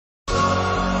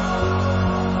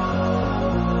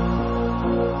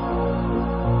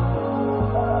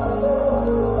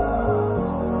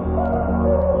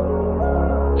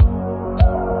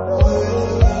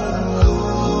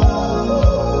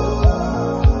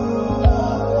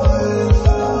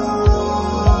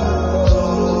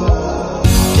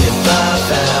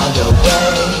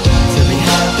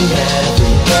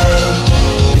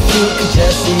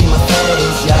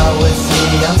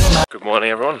Good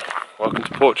morning everyone, welcome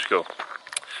to Portugal.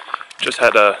 Just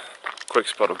had a quick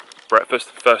spot of breakfast.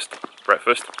 First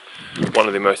breakfast, one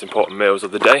of the most important meals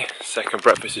of the day. Second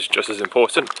breakfast is just as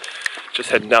important. Just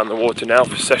heading down the water now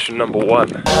for session number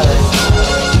 1.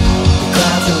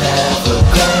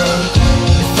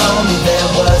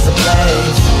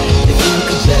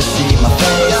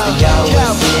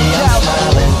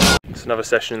 It's another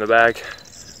session in the bag,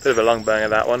 bit of a lung banger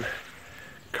that one.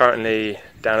 Currently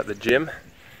down at the gym.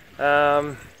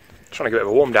 Trying to get a bit of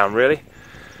a warm down really.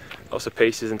 Lots of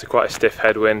pieces into quite a stiff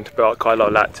headwind, but quite a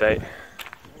lot of lactate.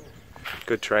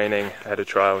 Good training ahead of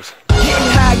trials.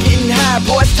 Getting high,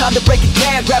 boy, it's time to break it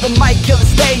down. Grab a mic, kill the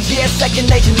stage, yeah, second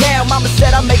nature now. Mama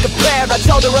said I'd make her proud, I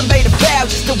told her I made a vow.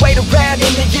 Just to wait around,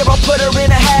 in the year I'll put her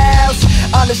in a house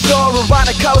on the shore or on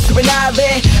a coast or an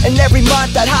island. And every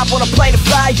month I'd hop on a plane to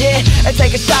fly, yeah, and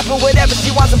take her shopping, whatever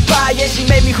she wants to buy, yeah. She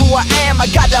made me who I am, I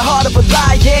got the heart of a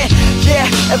lion, yeah.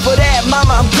 And for that,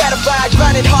 mama, I'm gratified.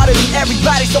 Grinding harder than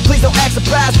everybody, so please don't act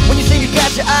surprised when you see me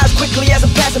pass your eyes quickly as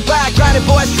I'm passing by. Grinding,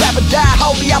 boys, trap or die,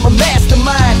 homie, I'm a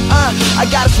mastermind. I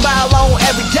got a smile on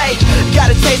every day,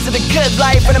 got a taste of the good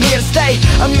life, and I'm here to stay.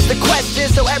 I'm used to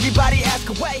questions, so everybody ask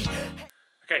away.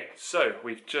 Okay, so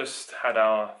we've just had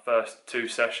our first 2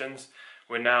 sessions.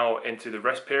 We're now into the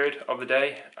rest period of the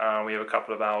day. We have a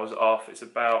couple of hours off. It's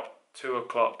about 2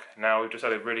 o'clock now. We've just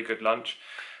had a really good lunch.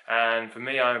 And for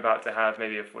me, I'm about to have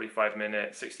maybe a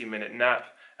 45-minute, 60-minute nap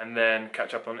and then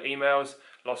catch up on emails.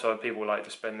 Lots of other people like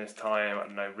to spend this time, I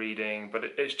don't know, reading, but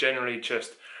it's generally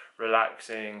just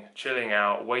relaxing, chilling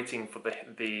out, waiting for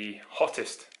the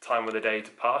hottest time of the day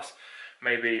to pass.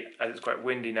 Maybe, as it's quite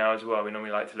windy now as well, we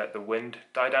normally like to let the wind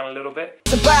die down a little bit.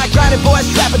 Grinding, boys,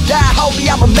 trap or die, homie,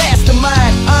 I'm a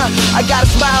mastermind. I got a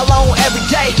smile on every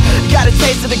day, got a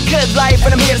taste of the good life,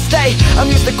 and I'm here to stay. I'm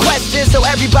used to questions, so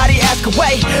everybody ask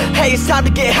away. Hey, it's time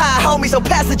to get high, homie, so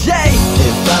pass the J.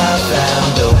 If I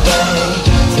found a way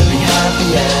to be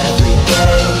happy every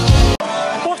day.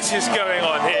 What is going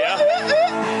on here?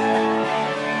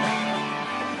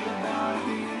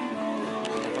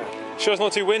 Sure it's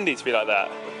not too windy to be like that?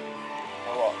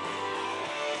 Or what?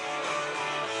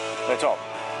 No top.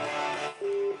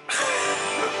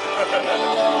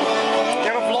 You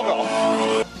have a vlog on?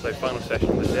 So final session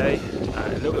of the day, a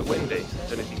little bit windy. I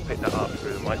don't know if you can pick that up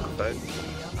through the microphone.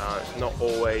 It's not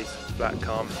always flat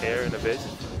calm here in Aviz.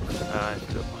 If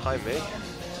you look behind me,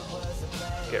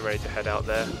 get ready to head out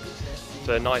there. It's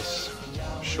a nice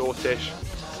shortish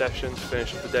session to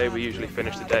finish off the day. We usually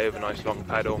finish the day with a nice long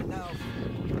paddle.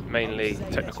 Mainly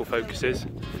technical focuses.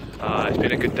 It's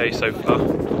been a good day so far.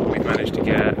 We've managed to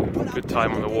get good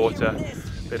time on the water,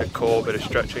 bit of core, bit of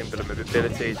stretching, bit of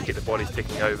mobility to get the body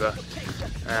ticking over.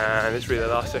 And it's really the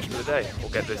last session of the day.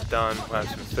 We'll get this done, we'll have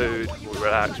some food, we'll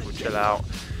relax, we'll chill out,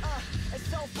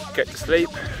 get to sleep,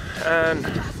 and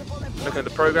looking at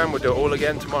the program, we'll do it all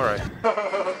again tomorrow.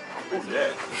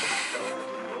 Yeah.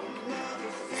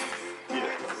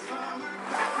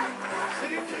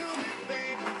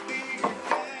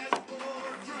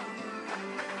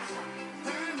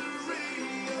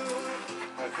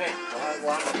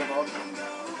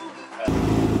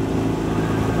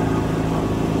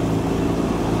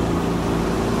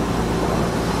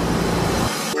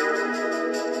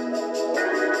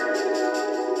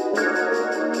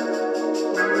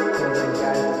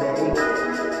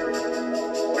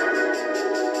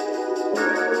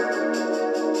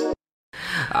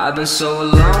 I've been so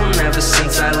alone ever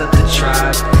since I left the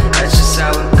tribe. That's just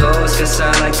how it goes, guess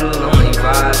I like the lonely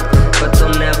vibe. But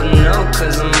they'll never know,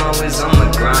 cause I'm always on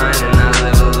my grind. And I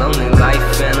live a lonely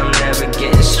life, and I'm never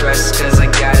getting stressed, cause I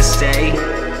gotta stay.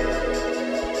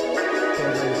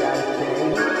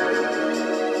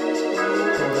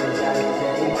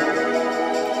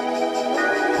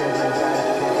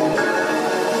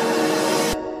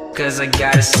 Cause I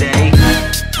gotta stay.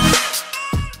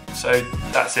 So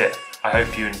that's it. I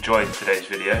hope you enjoyed today's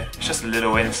video. It's just a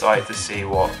little insight to see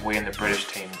what we in the British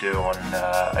team do on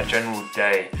a general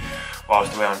day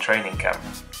whilst away on training camp.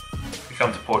 We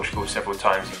come to Portugal several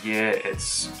times a year.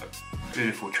 It's a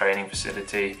beautiful training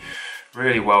facility,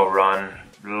 really well run,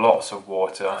 lots of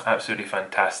water, absolutely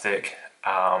fantastic.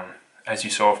 As you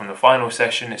saw from the final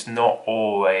session, it's not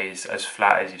always as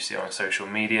flat as you see on social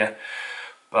media,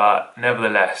 but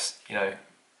nevertheless, you know,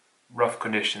 rough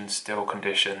conditions, still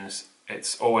conditions.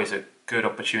 It's always a good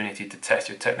opportunity to test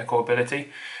your technical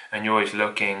ability, and you're always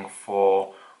looking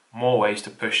for more ways to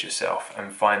push yourself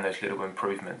and find those little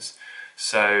improvements.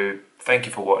 So thank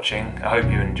you for watching. I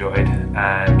hope you enjoyed,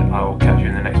 and I will catch you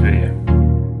in the next video.